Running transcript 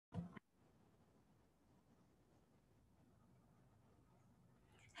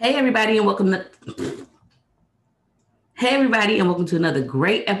Hey everybody, and welcome to Hey everybody, and welcome to another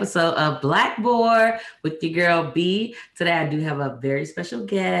great episode of Blackboard with your girl B. Today I do have a very special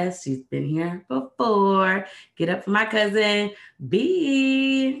guest. She's been here before. Get up for my cousin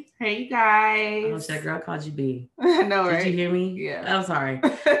B. Hey guys. Oh, that girl called you B. No, Did right? you hear me? Yeah. I'm sorry.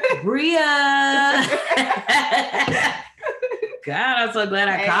 Bria. God, I'm so glad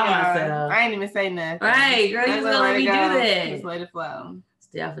I called myself. I ain't even say nothing. Right, girl, you just gonna let me do that. Just let it flow.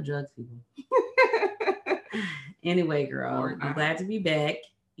 Stay off of drugs, people. Anyway, girl, I'm glad to be back.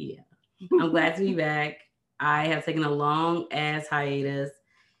 Yeah, I'm glad to be back. I have taken a long ass hiatus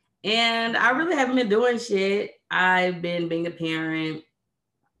and I really haven't been doing shit. I've been being a parent,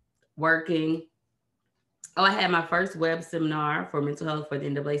 working. Oh, I had my first web seminar for mental health for the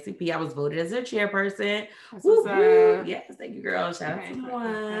NAACP. I was voted as their chairperson. Woo-hoo. Yes, thank you, girl. Shout out to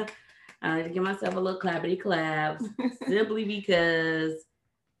Moa. I like to give myself a little clappity claps simply because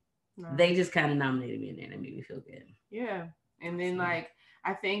they just kind of nominated me in there and it made me feel good. Yeah. And then I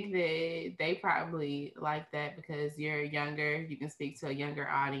think that they probably like that because you're younger. You can speak to a younger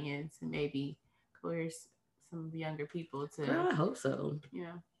audience and maybe coerce some younger people to. Girl, I hope so.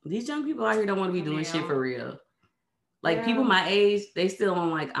 Yeah. These young people out here don't want to be doing shit for real. Like people my age, they still on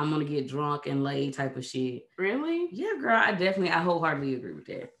like I'm gonna get drunk and lay type of shit. Really? Yeah, girl. I wholeheartedly agree with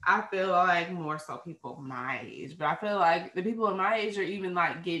that. I feel like more so people my age, but I feel like the people in my age are even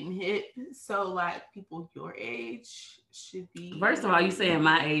like getting hit. So like people your age should be. First of all, you saying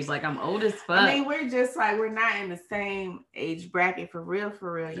my age like I'm old as fuck. I mean, we're just like we're not in the same age bracket for real.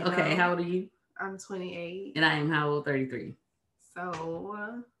 You okay, know? How old are you? I'm 28, and I am how old? 33.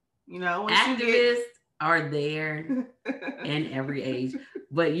 So activists are there in every age,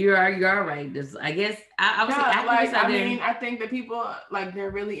 but you are right. I guess I would say activists are there. I think that people like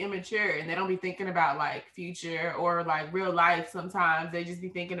they're really immature and they don't be thinking about like future or like real life. Sometimes they just be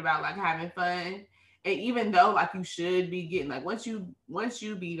thinking about like having fun. And even though like you should be getting like once you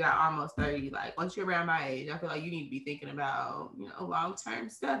be about almost 30, like once you're around my age, I feel like you need to be thinking about long-term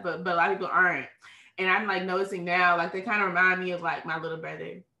stuff. But a lot of people aren't. And I'm like noticing now, like they kind of remind me of like my little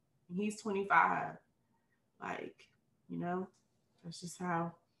brother. He's 25. Like, that's just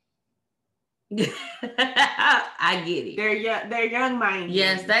how. I get it. They're young minded.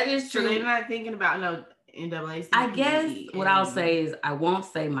 Yes, that is true. So they're not thinking about no NAACP. I guess what I'll say is I won't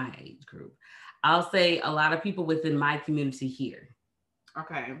say my age group. I'll say a lot of people within my community here.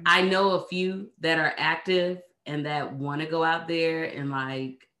 Okay. I know a few that are active and that want to go out there and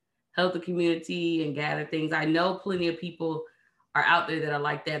like help the community and gather things. I know plenty of people are out there that are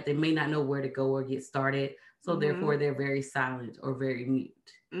like that. They may not know where to go or get started. So therefore they're very silent or very mute.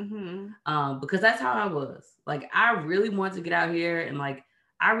 Because that's how I was. Like, I really want to get out here and like,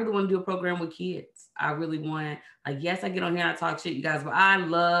 I really want to do a program with kids. I really want, like, yes, I get on here and I talk shit, you guys, but I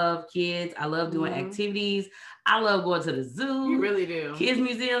love kids. I love doing activities. I love going to the zoo. You really do. Kids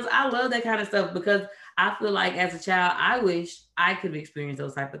museums. I love that kind of stuff because I feel like as a child, I wish I could have experienced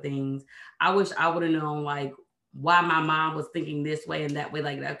those type of things. I wish I would have known like why my mom was thinking this way and that way.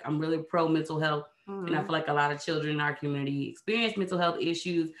 Like I'm really pro mental health. And I feel like a lot of children in our community experience mental health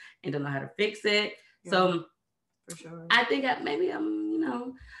issues and don't know how to fix it. Yeah, so for sure. I think maybe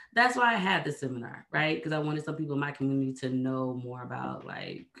that's why I had the seminar, right? Because I wanted some people in my community to know more about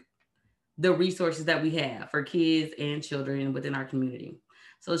like the resources that we have for kids and children within our community.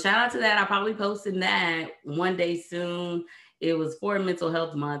 So shout out to that. I'll probably post in that one day soon. It was for Mental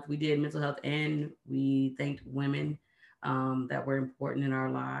Health Month. We did mental health and we thanked women that were important in our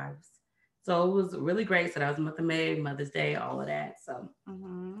lives. So it was really great. So that was month of May, Mother's Day, all of that. So,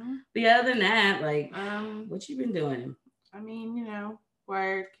 but other than that, like, what you been doing? I mean,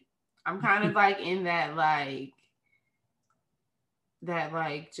 work. I'm kind of like in that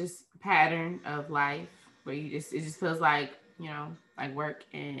just pattern of life where it just feels like like work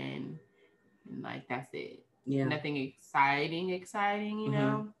and like that's it. Yeah. Nothing exciting, you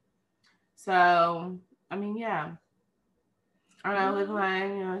know. So I mean, yeah. I don't know, living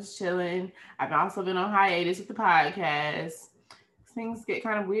life, just chilling. I've also been on hiatus with the podcast. Things get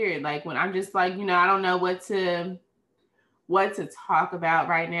kind of weird. Like when I'm just like, I don't know what to talk about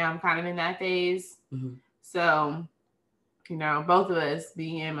right now. I'm kind of in that phase. So, both of us,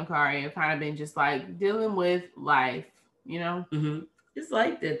 B and Makari, have kind of been just like dealing with life, It's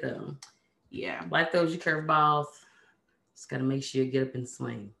like that though. Yeah. Life throws you curveballs. Just gotta make sure you get up and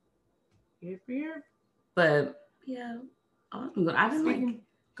swing. Yep. But yeah. I've been like,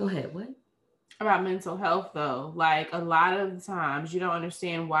 go ahead. What? About mental health though. Like a lot of the times you don't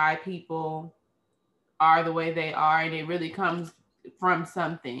understand why people are the way they are and it really comes from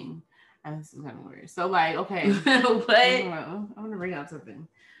something. This is kind of weird. So like, okay, What? I'm gonna bring out something.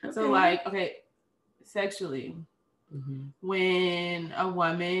 Okay. So like, okay, sexually, when a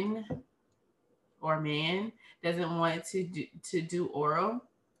woman or man doesn't want to do oral,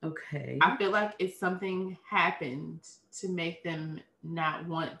 okay, I feel like it's something happened to make them not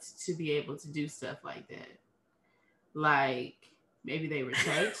want to be able to do stuff like that. Like maybe they were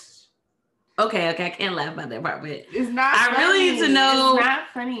touched. Okay, I can't laugh about that part, but it's not. I really need to know. It's not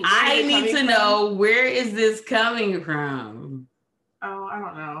funny. I need to know, where is this coming from? Oh, I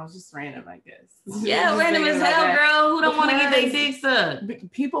don't know. It's just random, I guess. Yeah, random as hell, girl. Who don't want to get their dick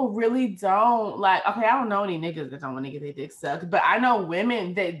sucked? People really don't like. Okay, I don't know any niggas that don't want to get their dick sucked, but I know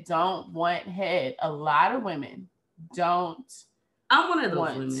women that don't want head. A lot of women don't. I'm one of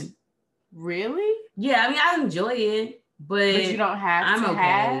those women. Really? Yeah, I mean, I enjoy it, but you don't have to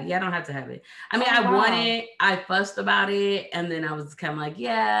have. Yeah, I don't have to have it. I mean, I want it. I fussed about it, and then I was kind of like,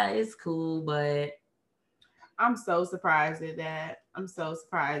 yeah, it's cool, but. I'm so surprised at that. I'm so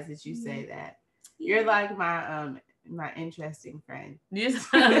surprised that you say that. You're like my interesting friend. You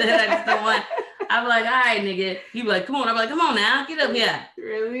just don't want. I'm like, all right, nigga. You be like, come on. I'm like, come on now, get up here.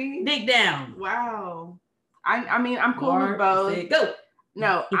 Really? Dig down. Wow. I mean, I'm cool with both. Go.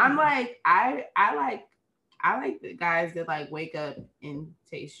 No, I'm like, I like the guys that like wake up and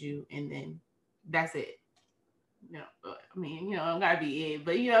taste you and then that's it. No, I mean, you know, don't gotta be it,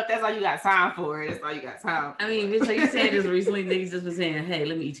 but you know, if that's all you got time for, that's all you got time for. I mean, bitch, like you said this recently, niggas just been saying, hey,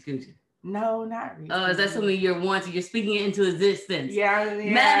 let me eat your coochie. No, not really. Oh, is that something you're wanting? You're speaking it into existence. Yeah.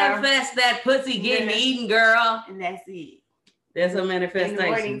 Manifest that pussy getting eaten, girl. And that's it. That's a manifestation. In the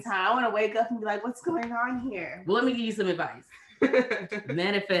morning time, I want to wake up and be like, what's going on here? Well, let me give you some advice.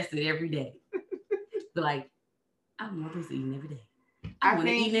 Manifest it every day. Be like, I want pussy eating every day. I want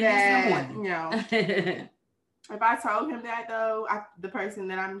to eat it in the morning. If I told him that though, the person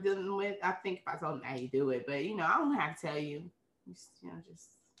that I'm dealing with, I think if I told him how you do it, but you know, I don't have to tell you.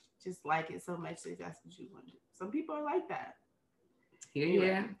 Just like it so much that that's what you want to do. Some people are like that.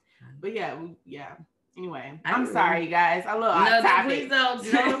 Yeah. But yeah. Anyway, I'm sorry, guys. A little off topic. Please don't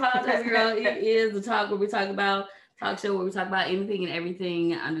apologize, girl. It is the talk where we talk about talk show where we talk about anything and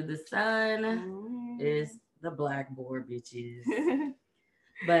everything under the sun. Is the blackboard, bitches.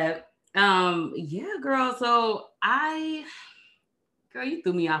 But yeah, girl. So girl, you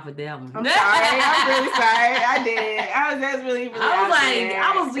threw me off with that one. I'm sorry. I'm really sorry. I did. I was just really.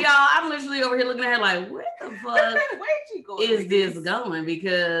 I'm literally over here looking at her like, what the fuck is this going?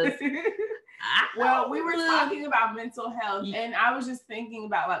 Because we were talking about mental health, and I was just thinking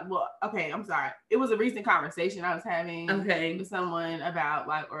about like, well, okay, I'm sorry. It was a recent conversation I was having with someone about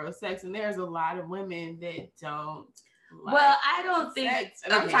like oral sex, and there's a lot of women that don't. Well, I don't think.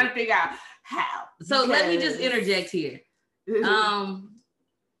 And I'm trying to figure out how. So let me just interject here.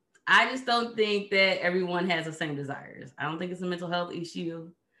 I just don't think that everyone has the same desires. I don't think it's a mental health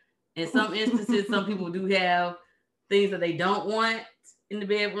issue. In some instances, some people do have things that they don't want in the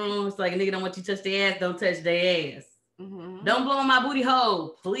bedroom. It's like a nigga don't want you to touch their ass, don't touch their ass. Mm-hmm. Don't blow on my booty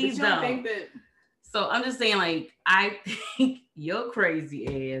hole. Please don't. Think that... So I'm just saying, like, I think your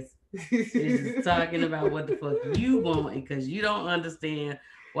crazy ass is talking about what the fuck you want because you don't understand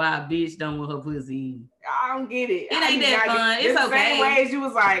why a bitch don't want her pussy. I don't get it. It ain't that fun. It's okay. The same way as you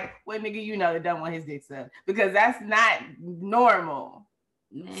was like, what nigga you know that don't want his dick sucked? Because that's not normal.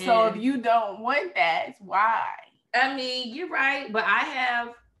 Man. So if you don't want that, why? I mean, you're right, but I have,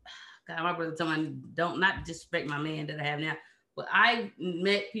 God, my brother told me don't not disrespect my man that I have now, but I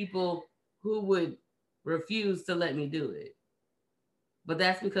met people who would refuse to let me do it. But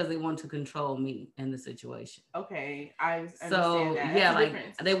that's because they want to control me in the situation. Okay, I understand so that. Yeah,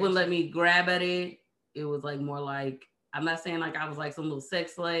 like they wouldn't let me grab at it. It was like more like, I'm not saying like I was like some little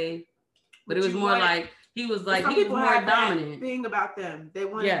sex slave, but it was more like he was like he was more dominant. Thing about them, they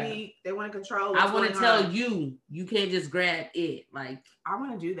want to be, they want to control. I want to tell you can't just grab it. Like I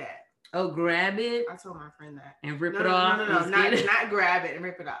want to do that. Oh, grab it. I told my friend that and rip it off. No, not grab it and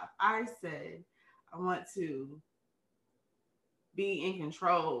rip it off. I said I want to be in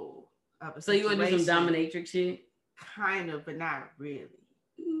control of a situation. So you want to do some dominatrix shit? Kind of, but not really.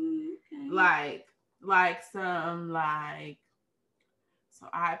 Okay. Like some like, so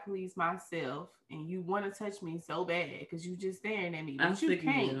I please myself and you want to touch me so bad because you just staring at me, but you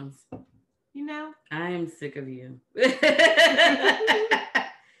can't. You know? I am sick of you.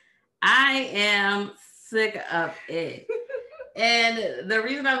 I am sick of it. And the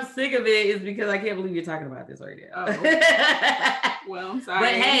reason I'm sick of it is because I can't believe you're talking about this right now. Oh. Well, I'm sorry.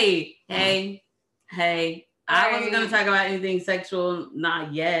 But hey, I wasn't going to talk about anything sexual.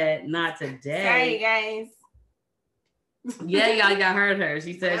 Not yet. Not today. Sorry, guys. Yeah, y'all heard her.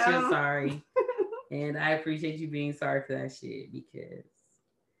 She said she was sorry. And I appreciate you being sorry for that shit because.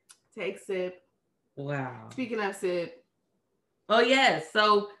 Take sip. Wow. Speaking of sip. Oh, yes.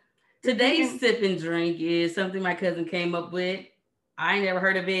 So today's sip and drink is something my cousin came up with. I ain't never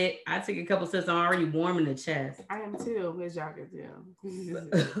heard of it. I took a couple sips. I'm already warm in the chest. I am too, as y'all can tell.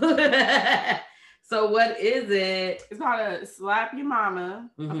 So what is it? It's called a Slap Your Mama.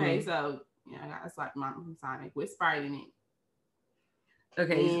 Mm-hmm. Okay, so I got a Slap Your Mama from Sonic with Sprite in it.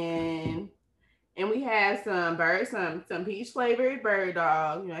 Okay. And we have some peach flavored bird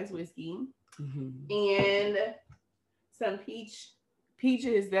dog, that's whiskey. Mm-hmm. And some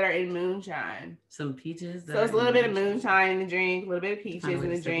peaches that are in moonshine. Some peaches. So it's a little bit of moonshine in the drink, a little bit of peaches in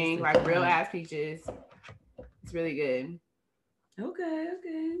the drink, like real ass peaches. It's really good.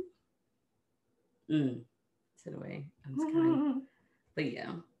 Okay. Sit away. I'm just kidding. But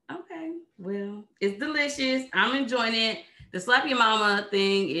yeah. Okay. Well, it's delicious. I'm enjoying it. The Slap Your Mama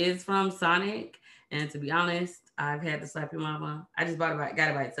thing is from Sonic. And to be honest, I've had the Slap Your Mama. I just got it by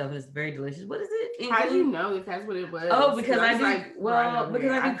itself, and it's very delicious. What is it? How do you know if that's what it was? Oh, because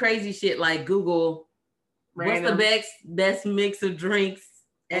I do crazy shit like Google. Random. What's the best mix of drinks?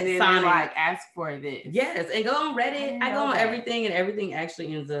 And then Sonic. Like ask for this. Yes, and go on Reddit. I go on everything, and everything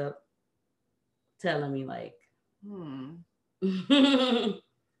actually ends up telling me like, It's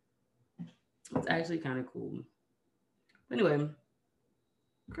actually kind of cool. Anyway.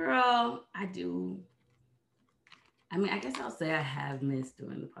 Girl, I guess I'll say I have missed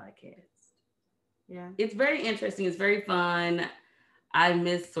doing the podcast. Yeah. It's very interesting. It's very fun. I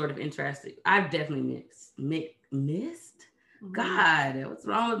miss sort of interesting. I've definitely missed. Mm-hmm. God, what's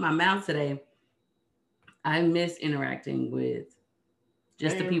wrong with my mouth today? I miss interacting with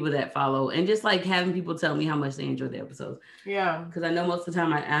just the people that follow and just like having people tell me how much they enjoy the episodes. Yeah. Because I know most of the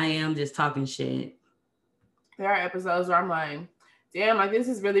time I am just talking shit. There are episodes where I'm like, damn, like this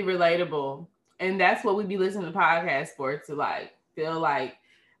is really relatable. And that's what we be listening to podcasts for, to like feel like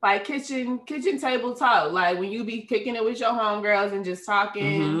kitchen table talk. Like when you be kicking it with your homegirls and just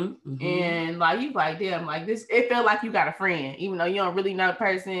talking and like you like, damn, like this, it felt like you got a friend, even though you don't really know the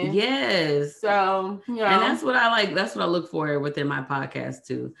person. Yes. So, and that's what I like. That's what I look for within my podcast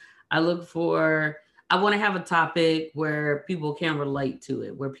too. I want to have a topic where people can relate to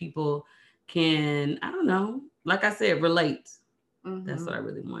it, where people can, I don't know, like I said, relate. Mm-hmm. That's what I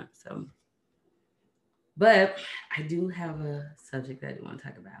really want. So, but I do have a subject that I want to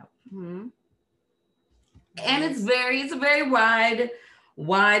talk about. Mm-hmm. And it's a very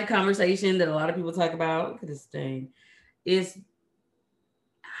wide conversation that a lot of people talk about. Look at this thing. Is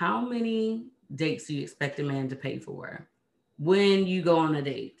how many dates do you expect a man to pay for when you go on a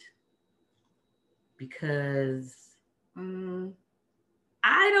date? Because I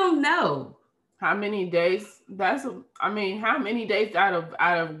don't know. How many days? How many days out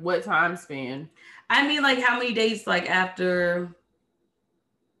of what time span? I mean, like how many days like after?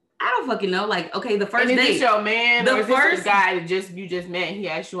 I don't fucking know. Like, okay, the first date. Is this your man or is this the guy that you just met? He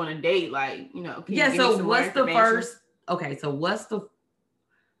asked you on a date, like, Yeah. So what's the first? Okay, so what's the?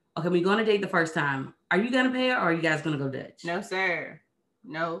 Okay, we go on a date the first time. Are you gonna pay or are you guys gonna go Dutch? No, sir.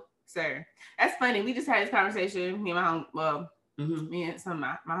 That's funny. We just had this conversation. Me and me and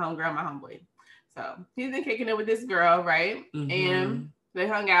my homegirl, my homeboy. So he's been kicking it with this girl, right? Mm-hmm. And they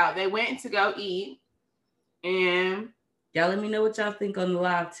hung out. They went to go eat. And y'all let me know what y'all think on the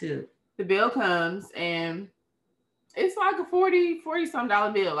live too. The bill comes and it's like a $40 some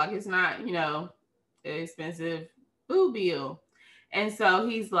bill. Like it's not, an expensive food bill. And so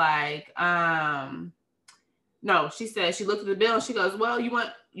he's like, no, she said, she looked at the bill and she goes, well, you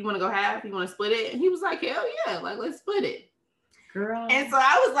want to go half? You want to split it? And he was like, hell yeah, like let's split it. Girl. And so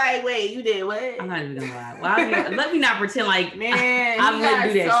I was like, wait, you did what? I'm not even gonna lie. Well, let me not pretend like man, I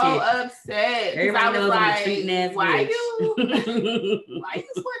wouldn't do that so shit. Upset. Everybody knows I'm a treating ass why bitch. You split the bill?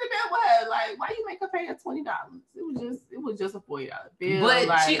 What? Like, why you make her pay $20? It was just a $40 bill. But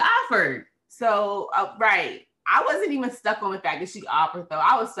like, she offered. So right. I wasn't even stuck on the fact that she offered, though.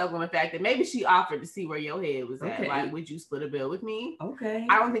 I was stuck on the fact that maybe she offered to see where your head was at. Like, would you split a bill with me? Okay.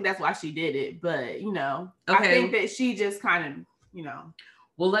 I don't think that's why she did it, but I think that she just kind of,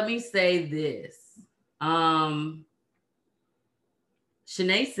 Well, let me say this. Shanae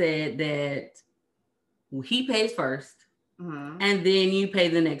said that he pays first, and then you pay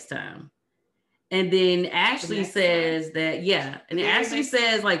the next time. And then Ashley says that, and then Ashley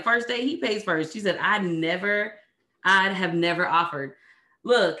says, like, first day he pays first. She said, I'd have never offered.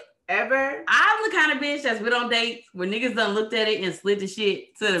 Look, ever. I'm the kind of bitch that's been on dates where niggas done looked at it and slid the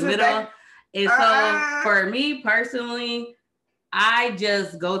shit to the middle. And so for me personally, I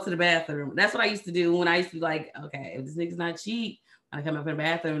just go to the bathroom. That's what I used to do when I used to be like, okay, if this nigga's not cheap, I come up in the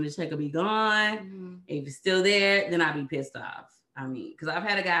bathroom, the check will be gone. Mm-hmm. If it's still there, then I'll be pissed off. I mean, because I've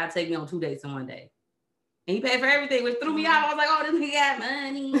had a guy take me on 2 dates in one day. And he paid for everything, which threw me off. I was like, oh, this nigga got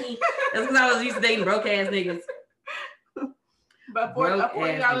money. That's because I was used to dating broke ass niggas. But for a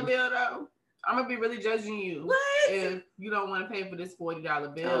 $40 bill, though, I'm going to be really judging you. What? If you don't want to pay for this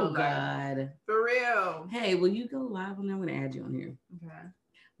 $40 bill. Oh, God. Like, for real. Hey, will you go live on there? I'm going to add you on here. Okay.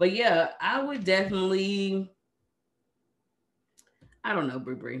 But yeah, I would definitely, I don't know,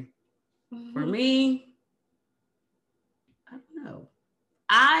 Brie. Mm-hmm. For me, I don't know.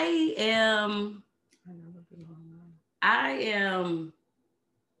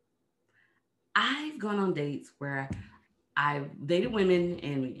 I've gone on dates where I've dated women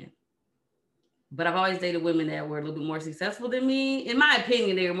and men, but I've always dated women that were a little bit more successful than me. In my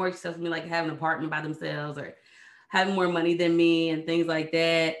opinion, they were more successful than me, like having an apartment by themselves or having more money than me and things like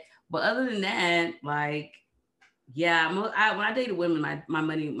that. But other than that, like, yeah, when I dated women, my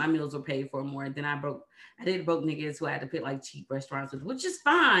meals were paid for more. Then I dated broke niggas who I had to pick like cheap restaurants with, which is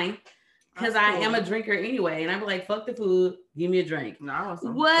fine. Because I am a drinker anyway, and I'm like, fuck the food, give me a drink. No,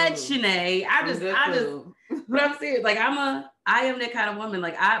 what, Shanae? But I'm serious. Like I am that kind of woman.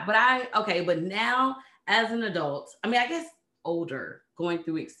 But now as an adult, I mean, I guess older, going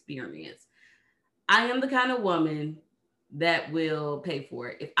through experience, I am the kind of woman that will pay for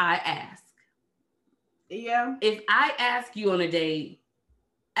it if I ask. Yeah. If I ask you on a date,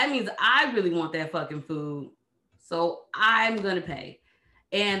 that means I really want that fucking food, so I'm gonna pay.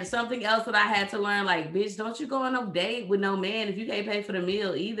 And something else that I had to learn, like, bitch, don't you go on no date with no man if you can't pay for the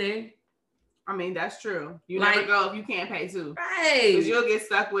meal either. I mean, that's true. You never go if you can't pay too. Right. Because you'll get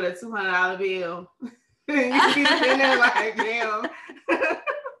stuck with a $200 bill. You be sitting there like, damn. But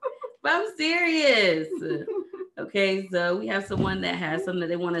I'm serious. Okay, so we have someone that has something that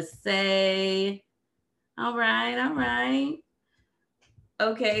they want to say. All right.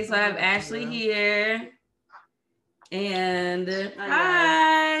 Okay, so I have Ashley here. And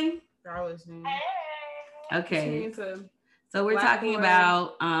hi. Okay. So we're talking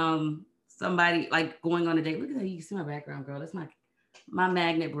about somebody like going on a date. Look at that. You can see my background, girl. That's my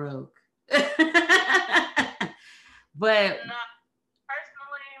magnet broke. But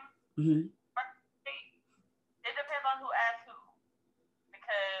personally, it depends on who asks who.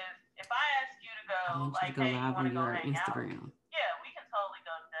 Because if I ask you to go, like, hey, you want to go hang Instagram. Out? Yeah, we can totally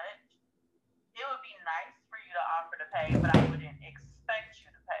go Dutch. It would be nice for you to offer to pay, but I wouldn't expect you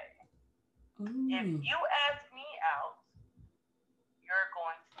to pay. If you ask me out, you're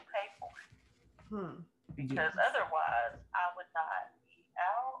going to pay for it. Because otherwise, I would not be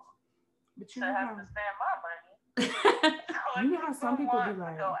out to have to spend my money. So you know how some people be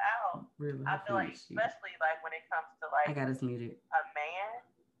like, go out. Really? I feel like, especially like when it comes to like, I got us muted. A man.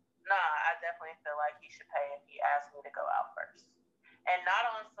 Nah, I definitely feel like he should pay if he asks me to go out first. And not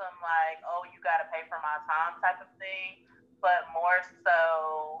on some like, oh, you got to pay for my time type of thing, but more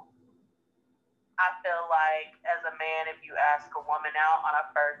so, I feel like as a man, if you ask a woman out on a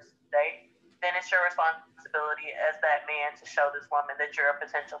first date, then it's your responsibility as that man to show this woman that you're a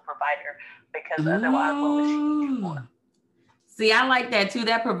potential provider, because otherwise, what would she need you for? See, I like that too.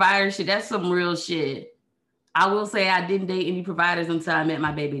 That provider shit, that's some real shit. I will say I didn't date any providers until I met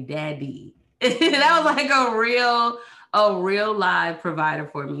my baby daddy. That was like a real live provider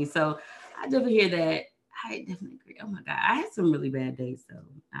for me. So I definitely hear that. I definitely agree. Oh my God. I had some really bad days though.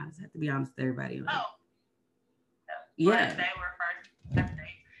 I just have to be honest with everybody. Like, yeah. They were first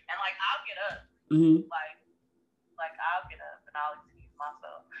date. And like I'll get up. Like I'll get up and I'll excuse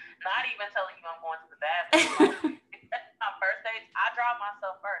myself. Not even telling you I'm going to the bathroom. My first dates, I drive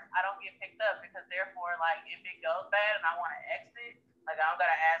myself first. I don't get picked up because therefore, like, if it goes bad and I want to exit, like, I don't got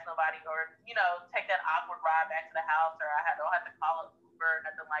to ask nobody or, you know, take that awkward ride back to the house, or don't have to call an Uber or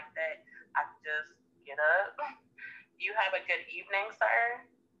nothing like that. I can just get up. You have a good evening, sir.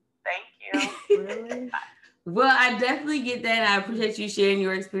 Thank you. Really? Well, I definitely get that. I appreciate you sharing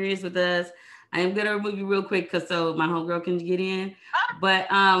your experience with us. I am going to remove you real quick so my homegirl can get in. But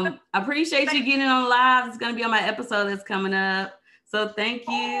I appreciate you getting on live. It's going to be on my episode that's coming up. So thank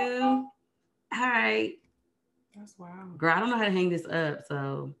you. All right. That's wild. Girl, I don't know how to hang this up,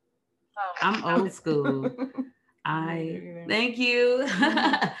 so I'm old school. Thank you.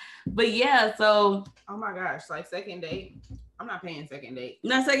 But yeah, so. Oh my gosh, like second date. I'm not paying second date.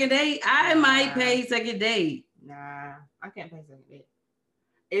 Not second date? I might pay second date. Nah, I can't pay second date.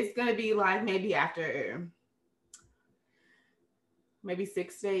 It's going to be like maybe after maybe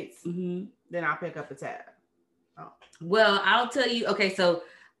 6 dates, then I'll pick up the tab. Oh. Well, I'll tell you. Okay, so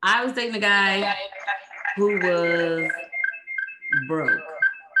I was dating a guy who was broke.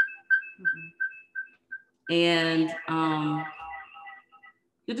 And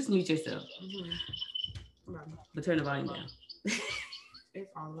you just mute yourself. But turn the volume down. It's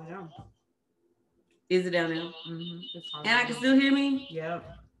all the way down. Is it down now? And I can still hear me? Yep.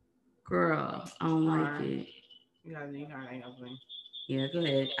 Girl, I don't like it. You gotta hang up with me. Yeah, go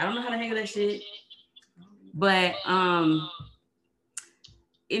ahead. I don't know how to handle that shit. But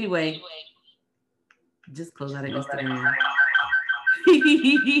anyway, just close out of Instagram.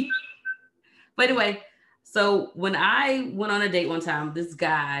 But anyway, so when I went on a date one time, this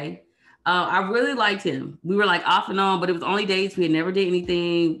guy, I really liked him. We were like off and on, but it was only dates. We had never did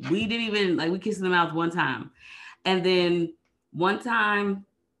anything. We didn't even we kissed in the mouth one time. And then one time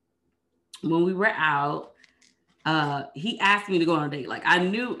when we were out, he asked me to go on a date. Like I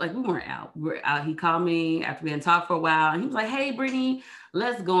knew, like we weren't out. We were out. He called me after we hadn't talked for a while, and he was like, "Hey, Brittany,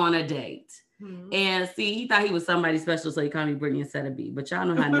 let's go on a date." And see, he thought he was somebody special, so he called me Brittany instead of B. But y'all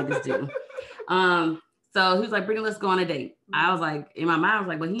know how niggas do. So he was like, Brittany, let's go on a date. I was like, in my mind, I was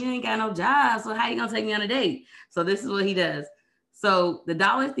like, well, he ain't got no job, so how you gonna take me on a date? So this is what he does. So the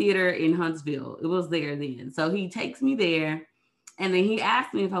Dollar Theater in Huntsville, it was there then. So he takes me there, and then he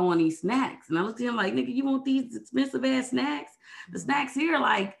asked me if I want to eat snacks. And I looked at him like, nigga, you want these expensive ass snacks? The snacks here are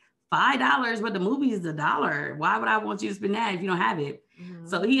like $5, but the movie is $1. Why would I want you to spend that if you don't have it?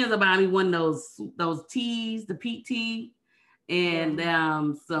 So he ends up buying me one of those teas, the peak tea, and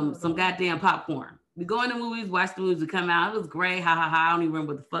some goddamn popcorn. We go in the movies, watch the movies, we come out. It was great. Ha ha ha. I don't even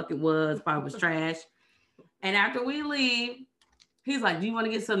remember what the fuck it was. Probably was trash. And after we leave, he's like, do you want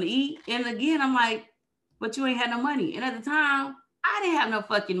to get something to eat? And again, I'm like, but you ain't had no money. And at the time, I didn't have no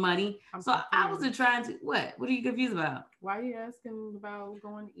fucking money. So I wasn't trying to, what? What are you confused about? Why are you asking about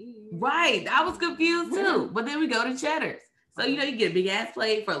going to eat? Right. I was confused too. But then we go to Cheddar's. So, you get a big ass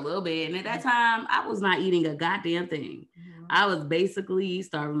plate for a little bit. And at that time, I was not eating a goddamn thing. I was basically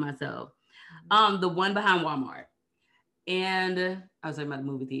starving myself. The one behind Walmart. And I was talking about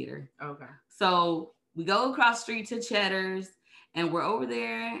the movie theater. Okay. So we go across the street to Cheddar's and we're over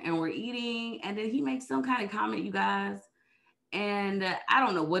there and we're eating. And then he makes some kind of comment, you guys. And I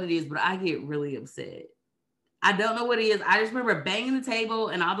don't know what it is, but I get really upset. I don't know what it is. I just remember banging the table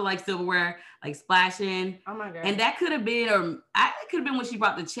and all the silverware splashing. Oh my God. And that could have been, it could have been when she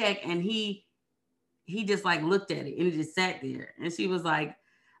brought the check and he just looked at it and it just sat there. And she was like,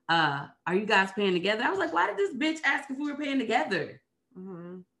 are you guys paying together? I was like, why did this bitch ask if we were paying together?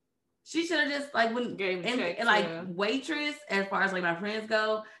 She should have just waitress, as far as my friends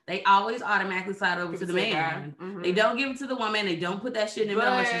go, they always automatically slide over to the man. They don't give it to the woman. They don't put that shit in the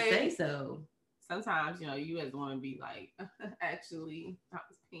middle unless you say so. Sometimes, you as a woman be like, actually, I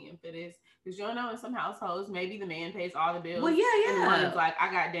was paying for this. Because you don't know, in some households, maybe the man pays all the bills. Well, yeah. And the woman's like,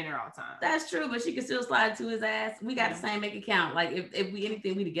 I got dinner all the time. That's true, but she can still slide to his ass. We got the same bank account. If we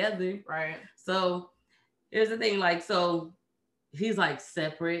anything, we together. Right. So, here's the thing. So, he's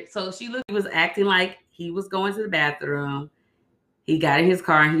separate. So, he was acting like he was going to the bathroom. He got in his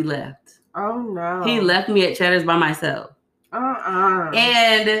car and he left. Oh, no. He left me at Cheddar's by myself.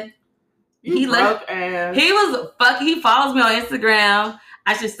 And... He left. He follows me on Instagram.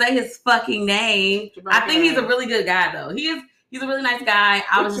 I should say his fucking name. I think he's a really good guy though. He's a really nice guy.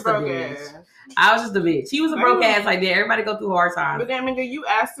 I was just a bitch. He was a broke ass like that. Everybody go through hard times. But then you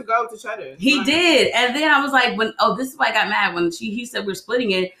asked to go to Cheddar's. He did. And then I was like, this is why I got mad when he said we're splitting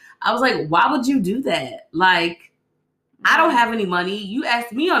it. I was like, why would you do that? I don't have any money. You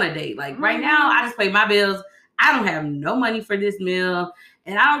asked me on a date. Right now, I just pay my bills. I don't have no money for this meal.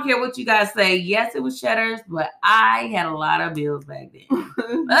 And I don't care what you guys say. Yes, it was Cheddar's, but I had a lot of bills back then.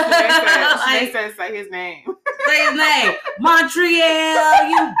 They said say his name. Say his name. Montreal,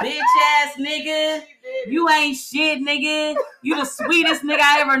 you bitch ass nigga. You ain't shit, nigga. You the sweetest nigga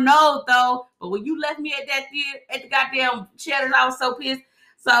I ever know, though. But when you left me at that theater, at the goddamn Cheddar's, I was so pissed.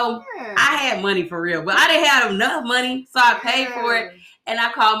 So I had money for real, but I didn't have enough money, so I paid for it. And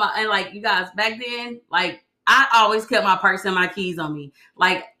I called you guys back then, I always kept my purse and my keys on me.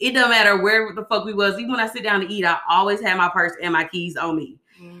 It don't matter where the fuck we was. Even when I sit down to eat, I always had my purse and my keys on me.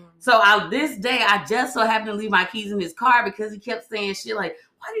 So this day, I just so happened to leave my keys in his car because he kept saying shit why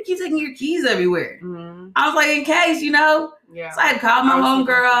do you keep taking your keys everywhere? I was like, in case, Yeah. So I called my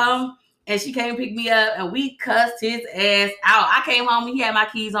homegirl and she came pick me up and we cussed his ass out. I came home and he had my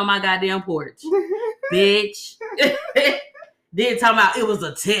keys on my goddamn porch. Bitch. Then talking about it was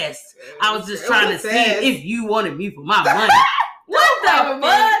a test. I was just trying to see if you wanted me for my money. What the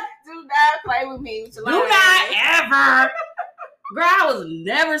fuck? Do not play with me. Do not ever. Girl, I was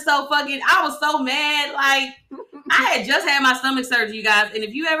never so fucking. I was so mad. I I had just had my stomach surgery, you guys. And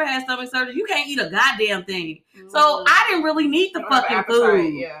if you ever had stomach surgery, you can't eat a goddamn thing. So I didn't really need the fucking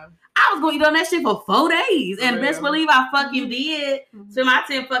food. Yeah. I was going to eat on that shit for 4 days. And best believe I fucking did. So my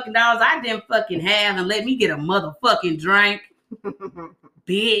 $10 fucking I didn't fucking have and let me get a motherfucking drink.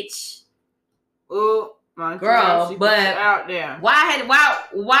 Bitch. Oh, my girl, but out there. Why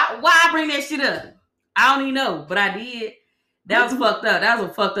I bring that shit up? I don't even know, but I did. That was fucked up. That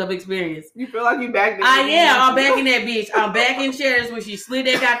was a fucked up experience. You feel like you back there? I'm back in that bitch. I'm back in Cheddar's when she slid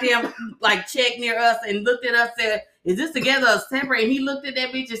that goddamn like check near us and looked at us and said, "Is this together or separate?" And he looked at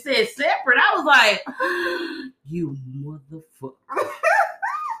that bitch and said, "Separate." I was like, "You motherfucker."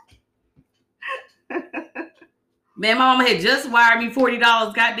 Man, my mama had just wired me $40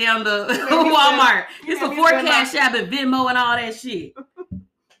 goddamn to Walmart. It's a 4 Cash App and Venmo and all that shit.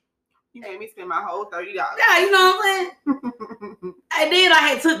 You made me spend my whole $30. Yeah, you know what I'm saying? And then I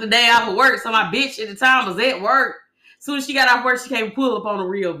had took the day off of work, so my bitch at the time was at work. As soon as she got off work, she came and pull up on a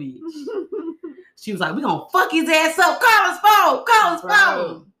real bitch. She was like, "We gonna fuck his ass up. Call his phone. Call his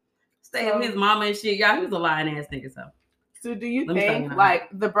phone." Stay with his mama and shit. Y'all, he was a lying ass nigga, so. So do you think like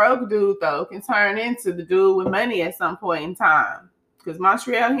the broke dude though can turn into the dude with money at some point in time? Because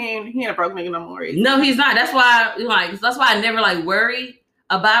Montreal, he ain't a broke nigga no more. No, he's not. That's why I never like worry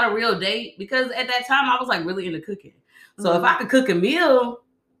about a real date, because at that time I was like really into cooking. So if I could cook a meal,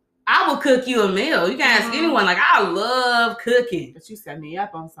 I will cook you a meal. You can ask anyone. Like, I love cooking. But you set me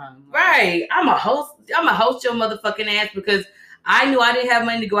up on something. Right. I'm a host your motherfucking ass, because I knew I didn't have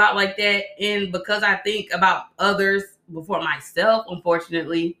money to go out like that. And because I think about others before myself,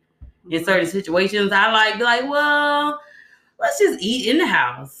 unfortunately, in certain situations, I be like, well, let's just eat in the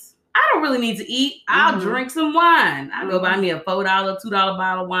house. I don't really need to eat. I'll drink some wine. I go buy me a $4, $2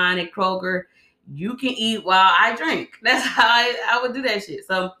 bottle of wine at Kroger. You can eat while I drink. That's how I would do that shit.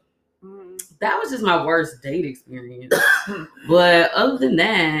 So that was just my worst date experience. But other than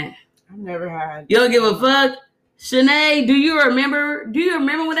that, I've never had. You don't give a fuck. Shanae, do you remember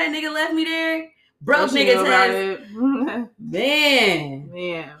when that nigga left me there? Broke niggas had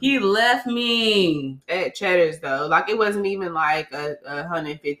man. He left me at Cheddar's though. Like it wasn't even like a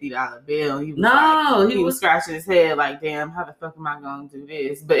 $150 bill. He was he was scratching his head like, damn, how the fuck am I gonna do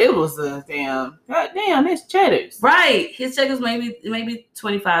this? But it was a damn, it's Cheddar's. Right. His check was maybe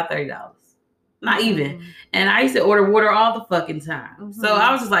 $25, $30. Not even. And I used to order water all the fucking time. So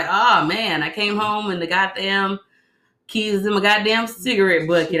I was just like, oh man, I came home and the goddamn keys in my goddamn cigarette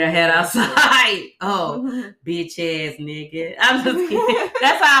bucket I had outside. Oh, bitch ass nigga. I'm just kidding.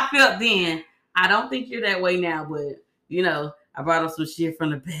 That's how I felt then. I don't think you're that way now, but you know, I brought up some shit from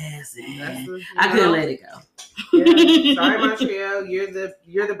the past and I couldn't let it go. Yeah. Sorry, Montreal.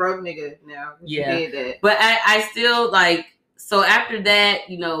 You're the broke nigga now. Yeah. You did that. But I still like, so after that,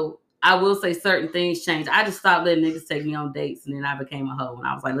 you know, I will say certain things changed. I just stopped letting niggas take me on dates, and then I became a hoe and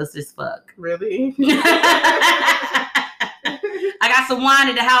I was like, let's just fuck. Really? I got some wine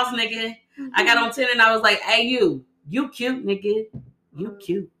at the house, nigga. I got on 10 and I was like, hey, you cute, nigga. You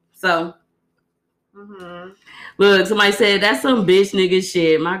cute. So, look, somebody said, that's some bitch nigga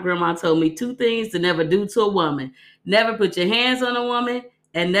shit. My grandma told me 2 things to never do to a woman. Never put your hands on a woman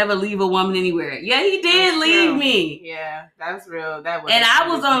and never leave a woman anywhere. Yeah, he did leave me. Yeah, that's real. That was. And I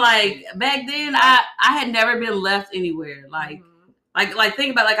was on like, back then, I had never been left anywhere. Like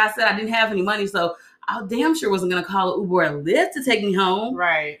think about, like I said, I didn't have any money, so I damn sure wasn't going to call an Uber or a Lyft to take me home.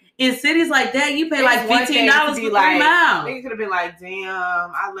 Right. In cities like that, you pay like $15 for 3 miles. They could have been like, damn,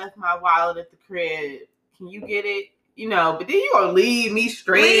 I left my wallet at the crib. Can you get it? You know, but then you going to leave me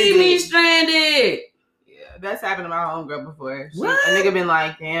stranded. Yeah, that's happened to my homegirl before. A nigga been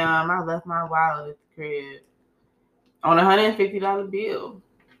like, damn, I left my wallet at the crib on a $150 bill.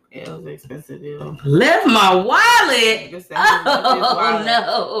 It was an expensive deal. Left my wallet? Oh,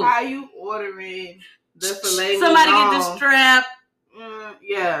 no. How you ordering the filet Somebody get the strap.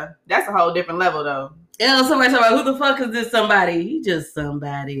 Yeah, that's a whole different level, though. Yeah, somebody talking about, who the fuck is this somebody? He just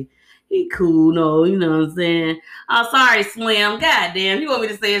somebody. He cool, no, you know what I'm saying? Oh, sorry, Slim. Goddamn, he want me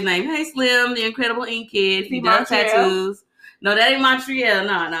to say his name. Hey, Slim, the Incredible Ink Kid. He does tattoos. No, that ain't Montreal.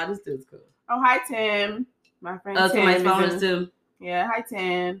 No, this dude's cool. Oh, hi, Tim. My friend Tim. Somebody's phone is Tim. Yeah, hi,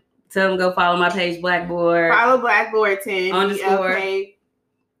 Tim. Tell him go follow my page, Blackboard. Follow Blackboard, Tim. _.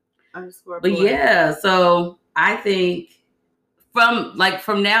 Underscore. But yeah, so I think from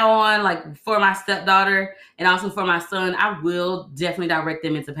now on, like for my stepdaughter and also for my son, I will definitely direct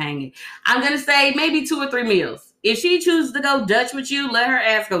them into paying it. I'm going to say maybe 2 or 3 meals. If she chooses to go Dutch with you, let her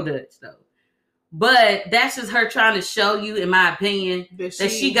ass go Dutch though. But that's just her trying to show you, in my opinion, that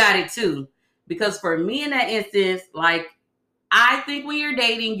she got it too. Because for me in that instance, like, I think when you're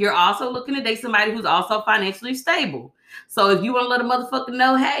dating, you're also looking to date somebody who's also financially stable. So if you want to let a motherfucker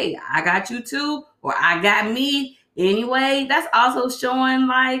know, hey, I got you too, or I got me anyway, that's also showing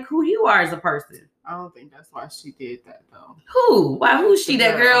like who you are as a person. I don't think that's why she did that though. Who? Why? Who's she?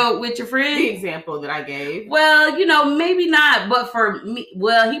 That girl with your friend? The example that I gave. Well, maybe not, but for me,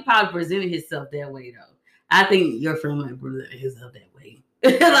 well, he probably presented himself that way though. I think your friend might present himself that way.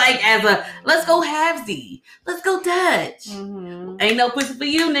 Like as a, let's go halvesy. Let's go Dutch. Mm-hmm. Ain't no pussy for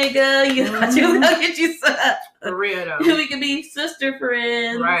you, nigga. You thought you was gonna get you some. For real though. We can be sister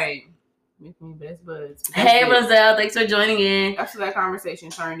friends. Right. Make me best buds. Hey, Roselle, thanks for joining in. That's what that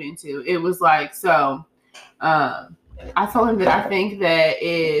conversation turned into. It was like, so I told him that I think that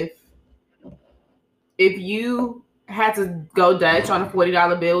if you had to go Dutch on a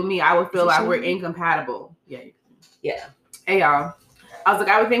 $40 bill with me, I would feel like we're incompatible. Yeah. Hey, y'all. I was like,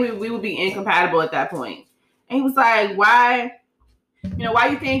 I would think we would be incompatible at that point. And he was like, why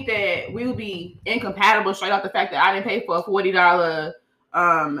you think that we would be incompatible straight off the fact that I didn't pay for a $40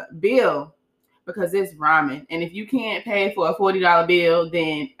 bill? Because it's ramen. And if you can't pay for a $40 bill,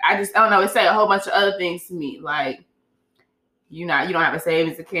 then I don't know, it said a whole bunch of other things to me. Like, you don't have a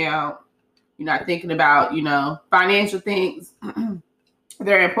savings account. You're not thinking about, financial things.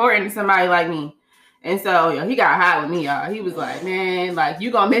 They're important to somebody like me. And so, he got hot with me, y'all. He was like, man, like,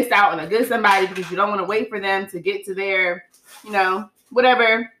 you're going to miss out on a good somebody because you don't want to wait for them to get to their,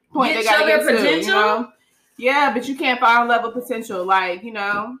 whatever point they got to get to, Yeah, but you can't fall in love with potential, like,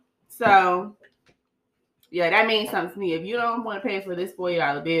 So, yeah, that means something to me. If you don't want to pay for this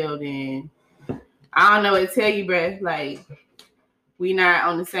 $40 bill, then I don't know what to tell you, bruh. Like, we not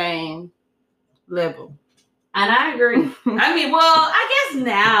on the same level. And I agree. I mean, well, I guess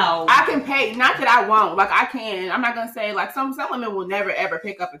now I can pay. Not that I won't. Like, I can. I'm not gonna say like some women will never ever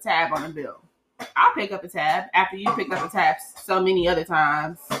pick up a tab on a bill. I'll pick up a tab after you picked up a tab so many other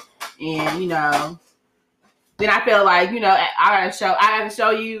times, and then I feel like, I gotta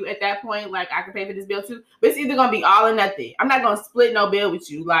show you at that point, like, I can pay for this bill too. But it's either gonna be all or nothing. I'm not gonna split no bill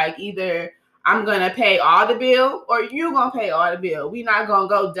with you. Like, either I'm gonna pay all the bill or you're gonna pay all the bill. We not gonna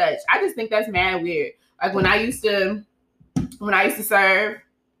go Dutch. I just think that's mad weird. Like when I used to serve.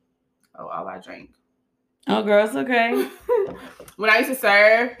 Oh, all I drank. Oh, girl, it's okay. When I used to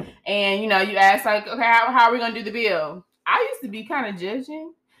serve, and you ask like, okay, how are we gonna do the bill? I used to be kind of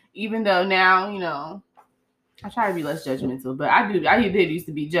judging, even though now, I try to be less judgmental, but I did used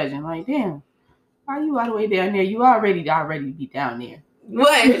to be judging. Like, damn, why are you all the way down there? You already be down there.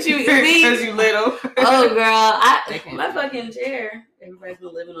 What? Because you little. Oh, girl, my fucking chair. Everybody's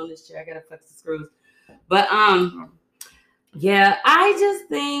been living on this chair. I gotta flex the screws. But yeah, I just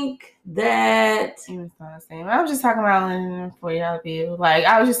think that it's not the same. I was just talking about a $40 bill. Like,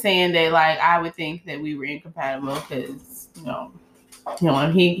 I was just saying that, like, I would think that we were incompatible because he don't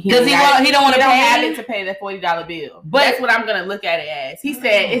want to have it to pay the $40 bill. But that's what I'm gonna look at it as. He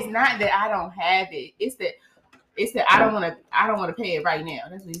said it's not that I don't have it. It's that I don't want to pay it right now.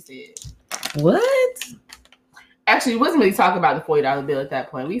 That's what he said. What? Actually, we wasn't really talking about the $40 bill at that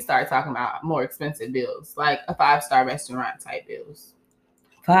point. We started talking about more expensive bills, like a 5-star restaurant type bills.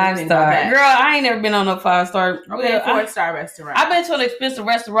 5-star. Girl, I ain't never been on a 5-star. Okay, 4-star restaurant. I've been to an expensive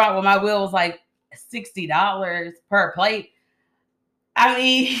restaurant where my bill was like $60 per plate. I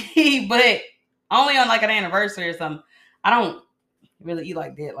mean, but only on like an anniversary or something. I don't really eat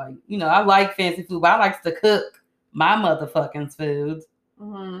like that. Like, I like fancy food, but I like to cook my motherfucking food.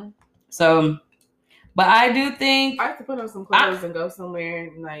 Mm-hmm. So, but I do think I have to put on some clothes and go somewhere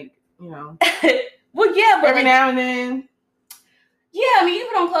and well, yeah, but every now and then. Yeah, I mean, you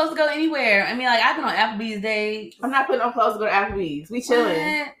put on clothes to go anywhere. I mean, like, I've been on Applebee's day. I'm not putting on clothes to go to Applebee's. We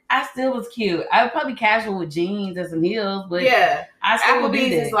chilling. I still was cute. I would probably casual with jeans and some heels, but yeah, I still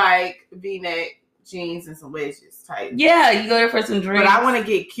Applebee's is like V-neck jeans and some wedges type. Yeah, you go there for some drinks. But I want to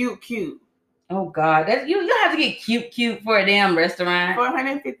get cute. Oh God, you have to get cute for a damn restaurant. For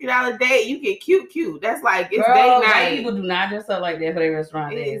 $150 date, you get cute. That's like it's Girl, date night. White people do not dress up like that for their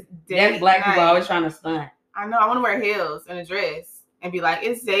restaurant. That's black people always trying to stunt. I know. I want to wear heels and a dress and be like,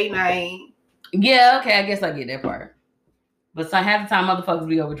 it's date night. Yeah, okay. I guess I get that part. But half the time, motherfuckers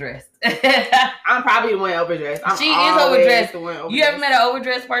be overdressed. I'm probably the one overdressed. She is overdressed. You ever met an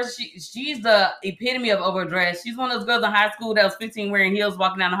overdressed person? She's the epitome of overdressed. She's one of those girls in high school that was 15 wearing heels,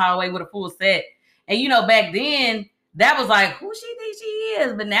 walking down the hallway with a full set. And back then, that was like, who she thinks she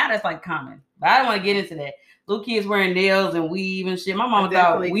is? But now that's like common. But I don't want to get into that. Little kids wearing nails and weave and shit. My mama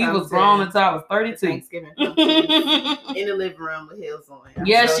thought we was grown until I was 32. Thanksgiving in the living room with heels on.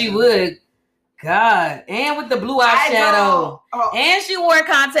 Yeah, she would. God. And with the blue eyeshadow. And she wore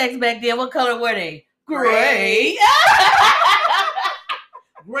contacts back then. What color were they? gray.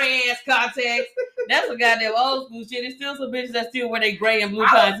 Gray ass contacts. That's a goddamn old school shit. There's still some bitches that still wear their gray and blue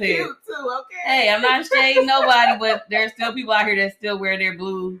contacts. Cute too, okay. Hey, I'm not shading nobody, but there's still people out here that still wear their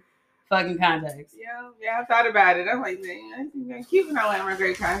blue fucking contacts. Yeah, I thought about it. I'm like, man, I'm cute when I wear my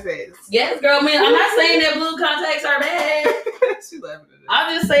gray contacts. Yes, girl, man. I'm not saying that blue contacts are bad. She loving it.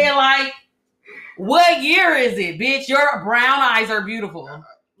 I'm just saying, like, what year is it, bitch? Your brown eyes are beautiful.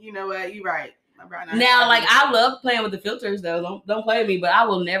 You know what? You're right. My brown eyes. Now, like, I love playing with the filters, though. Don't play with me, but I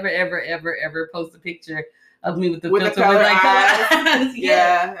will never, ever, ever, ever post a picture of me with the filter. The color with, like, eyes.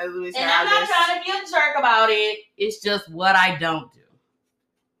 Yeah. And I'm not trying to be a jerk about it. It's just what I don't do.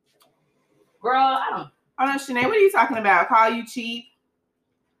 Girl, I don't. Oh no, Shanae, what are you talking about? Call you cheap?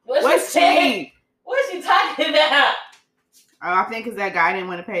 What's cheap? What's she talking about? Oh, I think because that guy didn't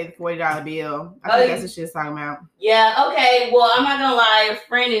want to pay the $40 bill. I think that's what she's talking about. Yeah, okay. Well, I'm not going to lie. A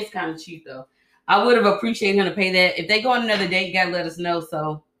friend is kind of cheap, though. I would have appreciated him to pay that. If they go on another date, you got to let us know.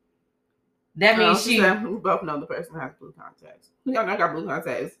 So that means we both know the person has blue contacts. We all got blue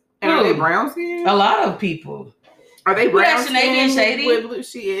contacts. And are they brown skin? A lot of people. Are they brown skin? Shanae being shady? With blue?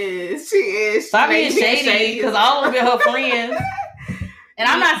 She is. Stop being shady because all of her friends. And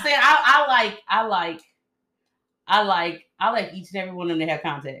I'm not saying I like each and every one of them to have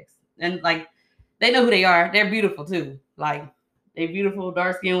contacts. And like they know who they are. They're beautiful too. Like they're beautiful,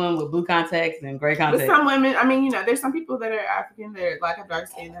 dark skinned women with blue contacts and gray contacts. But some women, I mean, there's some people that are African that like have dark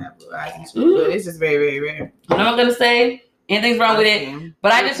skin that have blue eyes and shit, but it's just very, very rare. I'm not gonna say anything's wrong with it,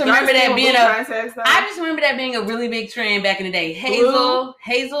 but I just remember that being a really big trend back in the day. Hazel,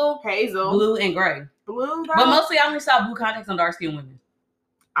 blue and gray. Blue, but mostly I only saw blue contacts on dark skinned women.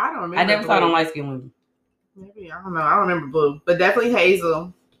 I don't remember. I never saw it on light skinned women. Maybe, I don't know. I don't remember blue, but definitely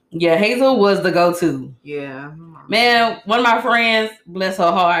hazel. Yeah, hazel was the go-to. Yeah. Man, one of my friends, bless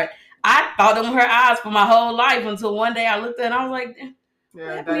her heart, I thought them were her eyes for my whole life until one day I looked at it and I was like, what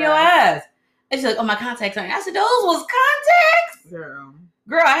happened to your eyes? And she's like, oh, my contacts aren't. I said, those was contacts?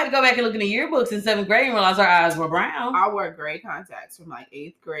 Girl, I had to go back and look in the yearbooks in 7th grade and realize her eyes were brown. I wore gray contacts from like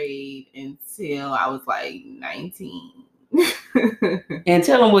 8th grade until I was like 19. And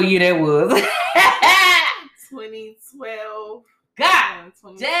tell them what year that was. 2012. God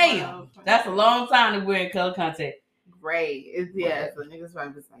damn. That's a long time to wear color contact. Gray. So niggas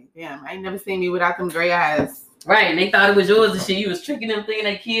probably was like, damn, I ain't never seen me without them gray eyes. Right, and they thought it was yours and shit. You was tricking them, thinking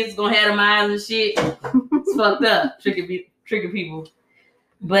that kids gonna have them eyes and shit. It's fucked up. Tricking people.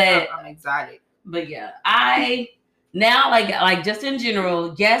 But I'm excited. But yeah, I now like just in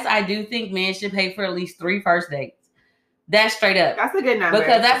general, yes, I do think men should pay for at least 3 first dates. That's straight up. That's a good number.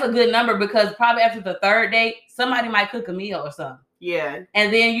 Because that's a good number because probably after the 3rd date, somebody might cook a meal or something. Yeah.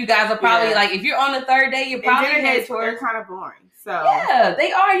 And then you guys are probably like, if you're on the 3rd date, you're probably headed towards. They're kind of boring. So yeah,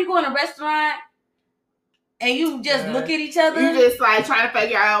 they are. You go in a restaurant and you just look at each other. You just like trying to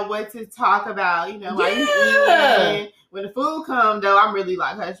figure out what to talk about, while you eating. When the food comes, though, I'm really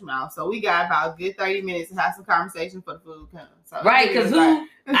like hush mouth. So we got about a good 30 minutes to have some conversation before the food comes. So right, because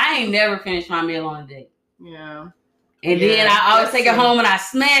I ain't never finished my meal on a date. Yeah. And then I always take it home and I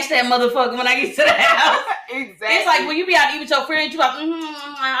smash that motherfucker when I get to the house. Exactly. It's like when you be out to eat with your friends, you like,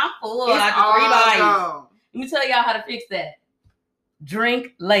 I'm full after 3 bites. Let me tell y'all how to fix that.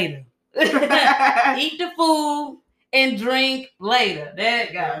 Drink later. Eat the food and drink later. There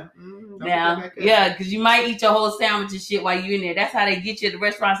you go. Now, because you might eat your whole sandwich and shit while you in there. That's how they get you at the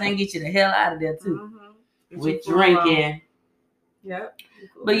restaurants and get you the hell out of there too. With drinking. Yep.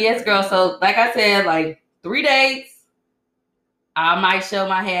 But yes, girl. So like I said, like 3 dates. I might show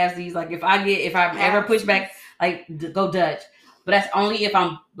my halvesies. Like if I'm ever pushed back, like go Dutch. But that's only if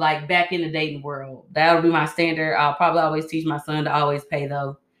I'm like back in the dating world. That'll be my standard. I'll probably always teach my son to always pay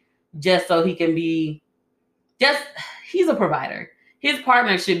though. Just so he can be he's a provider. His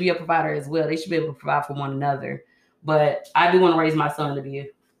partner should be a provider as well. They should be able to provide for one another. But I do want to raise my son to be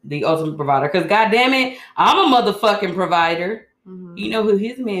the ultimate provider. Because goddamn it, I'm a motherfucking provider. Mm-hmm. You know who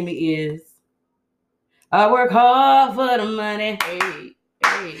his mammy is. I work hard for the money. Hey.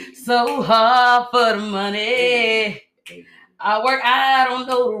 So hard for the money. Hey. I don't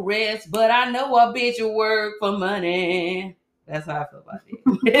know the rest, but I know a bitch will work for money. That's how I feel about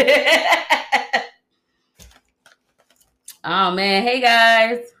it. Oh, man. Hey,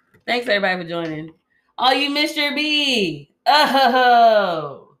 guys. Thanks, everybody, for joining. Oh, you missed your B.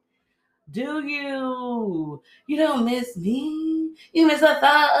 Oh. Do you? You don't miss me. You miss the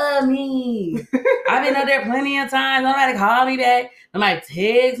thought of me. I've been up there plenty of times. Nobody call me back. Nobody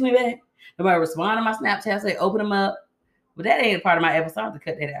text me back. Nobody respond to my Snapchat. Say, open them up. But that ain't a part of my episode. I have to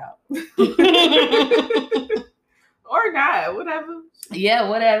cut that out. Or not. Whatever. Yeah,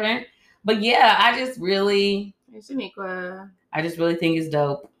 whatever. But yeah, I just really think it's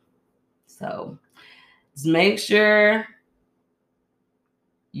dope. So just make sure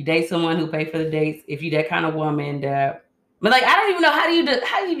you date someone who pay for the dates. If you that kind of woman that, but like, I don't even know how do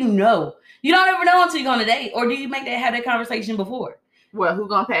you know? You don't ever know until you go on a date, or do you have that conversation before? Well, who's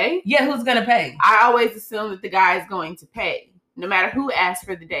gonna pay? Yeah, who's gonna pay? I always assume that the guy is going to pay, no matter who asks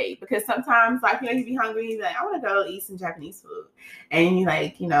for the date, because sometimes, like, you be hungry, you're like, I want to go eat some Japanese food, and you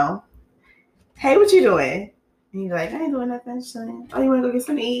like, hey, what you doing? And you're like, I ain't doing nothing. Oh, you want to go get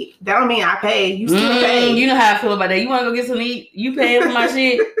something to eat? That don't mean I pay. You still pay. You know how I feel about that. You want to go get something to eat? You paying for my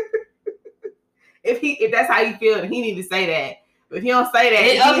shit? If that's how you feel, then he need to say that. But if he don't say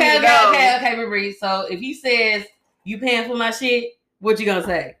that, okay, Marie. So if he says you paying for my shit, what you gonna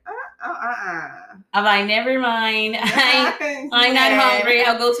say? I'm like, never mind. I'm not hungry.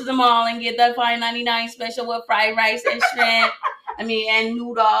 I'll go to the mall and get that $5.99 special with fried rice and shrimp. And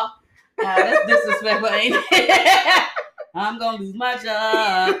noodle. That's disrespectful, ain't it? I'm gonna lose my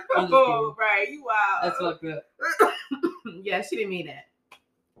job. Oh, right, you wild. That's fucked up. Yeah, she didn't mean that.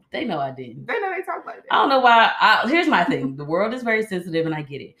 They know I didn't. They know they talk like that. I don't know why. Here's my thing. The world is very sensitive, and I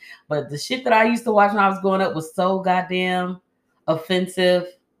get it. But the shit that I used to watch when I was growing up was so goddamn offensive.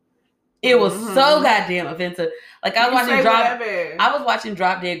 It was so goddamn offensive. Like I was watching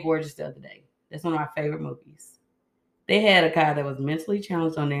Drop Dead Gorgeous the other day. That's one of my favorite movies. They had a guy that was mentally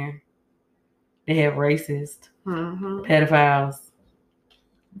challenged on there. They had racist, pedophiles,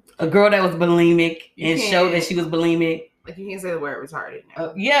 a girl that was bulimic and showed that she was bulimic. Like, you can't say the word retarded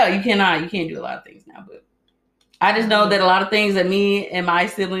now. Yeah, you cannot. You can't do a lot of things now. But I just know that a lot of things that me and my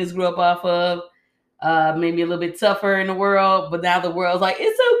siblings grew up off of made me a little bit tougher in the world. But now the world's like,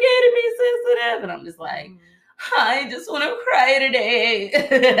 it's okay to be sensitive. And I'm just like, I just want to cry today.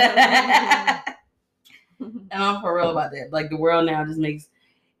 And I'm for real about that. Like, the world now just makes...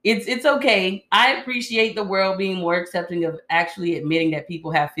 It's okay. I appreciate the world being more accepting of actually admitting that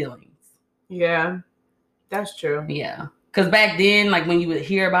people have feelings. Yeah, that's true. Yeah. Because back then, like, when you would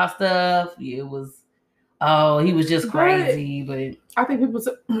hear about stuff, it was, oh, he was just crazy. But I think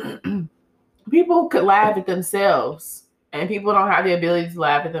people could laugh at themselves. And people don't have the ability to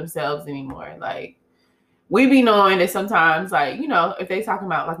laugh at themselves anymore. Like, we be knowing that sometimes, like, if they talking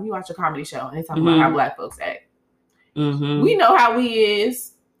about, like, you watch a comedy show and they talking about how Black folks act. We know how we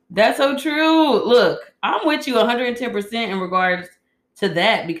is. That's so true. Look, I'm with you 110% in regards to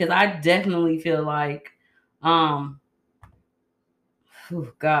that, because I definitely feel like, that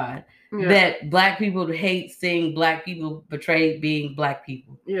Black people hate seeing Black people portrayed being Black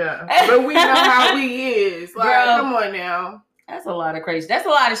people. Yeah, but we know how we is. Like, girl, come on now. That's a lot of crazy. That's a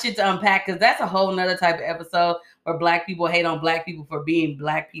lot of shit to unpack, because that's a whole nother type of episode where Black people hate on Black people for being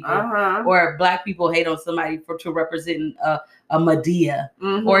Black people, or Black people hate on somebody to represent a Medea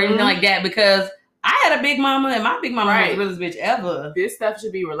or anything like that. Because I had a big mama, and my big mama was the realest bitch ever. This stuff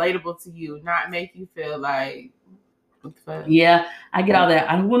should be relatable to you, not make you feel like. Yeah, I get all that.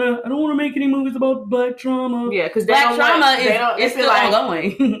 I don't want to make any movies about Black trauma. Yeah, because Black trauma is still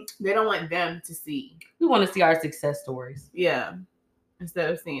ongoing. They don't want them to see. We want to see our success stories. Yeah, instead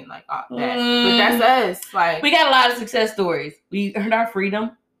of seeing like all that. But that's us. Like, we got a lot of success stories. We earned our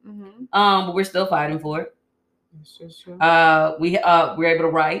freedom, but we're still fighting for it. That's true. We're able to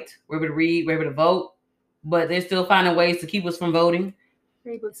write, we're able to read, we're able to vote, but they're still finding ways to keep us from voting.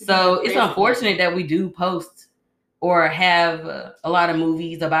 So it's unfortunate that we do post or have a lot of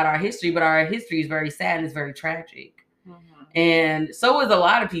movies about our history, but our history is very sad and it's very tragic. And so is a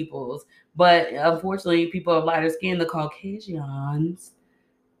lot of people's. But unfortunately, people of lighter skin, the Caucasians,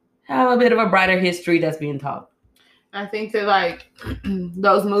 have a bit of a brighter history that's being taught. I think that, like,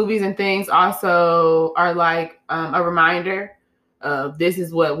 those movies and things also are like a reminder of this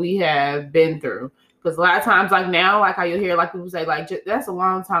is what we have been through. Because a lot of times, like now, like how you'll hear like people say, like, that's a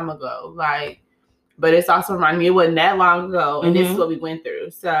long time ago. Like, but it's also reminding me it wasn't that long ago, and this is what we went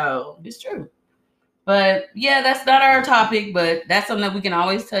through. So it's true. But yeah, that's not our topic, but that's something that we can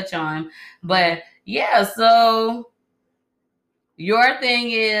always touch on. But yeah, so your thing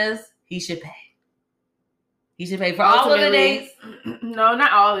is he should pay. He should pay for all of the dates. No,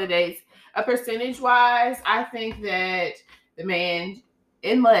 not all of the dates. A percentage wise, I think that the man,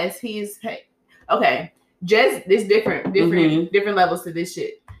 unless he's paid, okay, just this different levels to this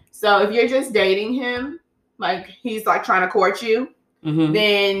shit. So if you're just dating him, like he's like trying to court you,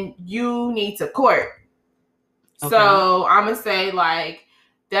 then you need to court. Okay. So I'm gonna say like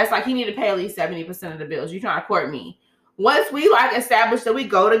that's like he need to pay at least 70% of the bills. You trying to court me. Once we like establish that we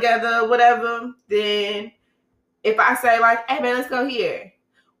go together, whatever, then if I say like, hey man, let's go here.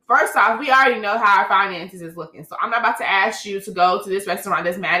 First off, we already know how our finances is looking. So I'm not about to ask you to go to this restaurant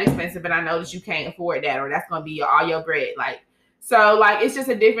that's mad expensive, and I know that you can't afford that, or that's gonna be all your bread. Like, so like it's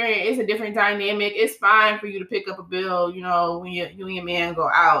a different dynamic. It's fine for you to pick up a bill, you know, when you and your man go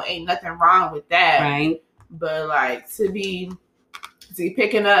out. Ain't nothing wrong with that. Right. But like to be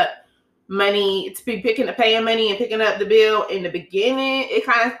picking up money, paying money and picking up the bill in the beginning,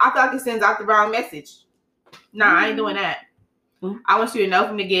 I feel like it sends out the wrong message. Nah, I ain't doing that. I want you to know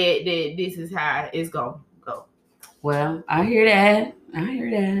from the get that this is how it's going to go. Well, I hear that.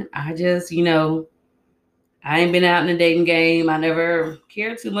 I just, you know, I ain't been out in the dating game. I never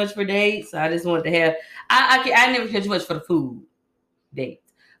cared too much for dates. I just wanted to have, I never cared too much for the food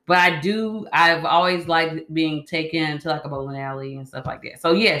dates. But I've always liked being taken to like a bowling alley and stuff like that.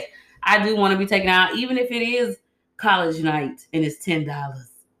 So yes, I do want to be taken out, even if it is college night and it's $10.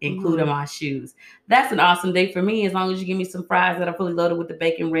 Including my shoes. That's an awesome day for me, as long as you give me some fries that are fully loaded with the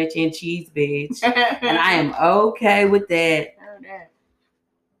bacon, ranch, and cheese, bitch. And I am okay with that.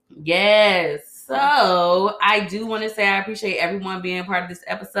 Yes. So I do want to say I appreciate everyone being part of this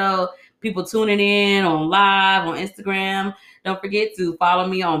episode. People tuning in on live, on Instagram. Don't forget to follow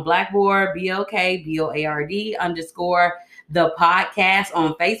me on Blackboard, BOKBOARD _ the podcast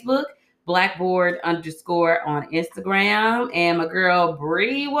on Facebook. Blackboard _ on Instagram, and my girl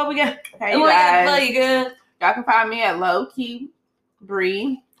Bree. What we got? Hey guys, you good? Y'all can find me at Lowkey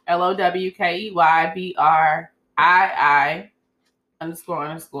Bree, LOWKEYBRII _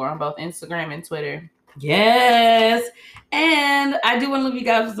 on both Instagram and Twitter. Yes, and I do want to leave you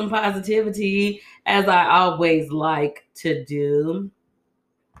guys with some positivity, as I always like to do,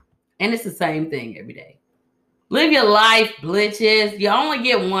 and it's the same thing every day. Live your life, bitches. You only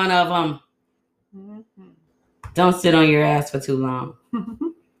get one of them. Don't sit on your ass for too long.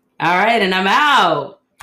 All right, and I'm out.